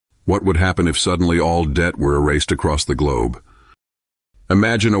What would happen if suddenly all debt were erased across the globe?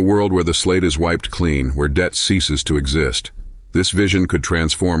 Imagine a world where the slate is wiped clean, where debt ceases to exist. This vision could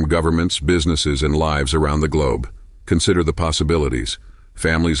transform governments, businesses, and lives around the globe. Consider the possibilities.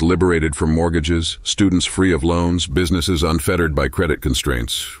 Families liberated from mortgages, students free of loans, businesses unfettered by credit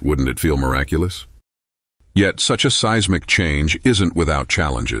constraints. Wouldn't it feel miraculous? Yet, such a seismic change isn't without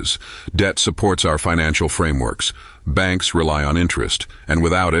challenges. Debt supports our financial frameworks. Banks rely on interest, and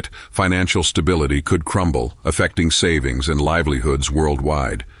without it, financial stability could crumble, affecting savings and livelihoods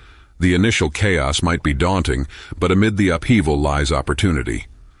worldwide. The initial chaos might be daunting, but amid the upheaval lies opportunity.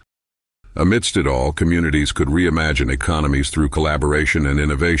 Amidst it all, communities could reimagine economies through collaboration and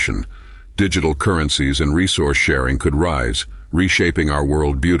innovation. Digital currencies and resource sharing could rise, reshaping our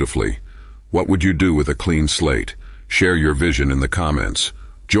world beautifully. What would you do with a clean slate? Share your vision in the comments.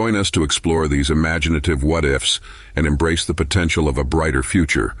 Join us to explore these imaginative what-ifs and embrace the potential of a brighter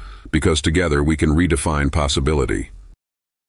future, because together we can redefine possibility.